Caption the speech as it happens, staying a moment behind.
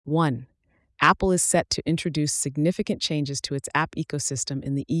1. Apple is set to introduce significant changes to its app ecosystem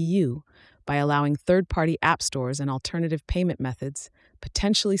in the EU by allowing third-party app stores and alternative payment methods,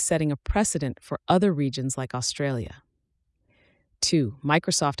 potentially setting a precedent for other regions like Australia. 2.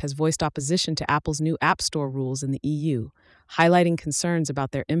 Microsoft has voiced opposition to Apple's new App Store rules in the EU, highlighting concerns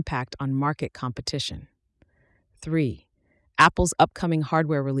about their impact on market competition. 3. Apple's upcoming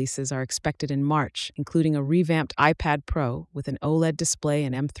hardware releases are expected in March, including a revamped iPad Pro with an OLED display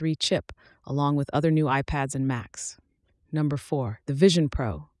and M3 chip, along with other new iPads and Macs. 4. The Vision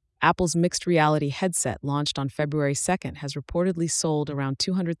Pro. Apple's mixed reality headset launched on February 2nd has reportedly sold around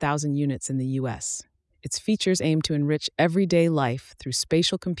 200,000 units in the US. Its features aim to enrich everyday life through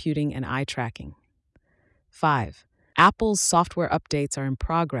spatial computing and eye tracking. 5. Apple's software updates are in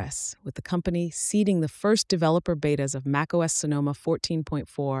progress, with the company seeding the first developer betas of macOS Sonoma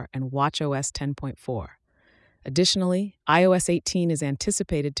 14.4 and watchOS 10.4. Additionally, iOS 18 is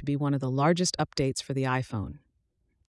anticipated to be one of the largest updates for the iPhone.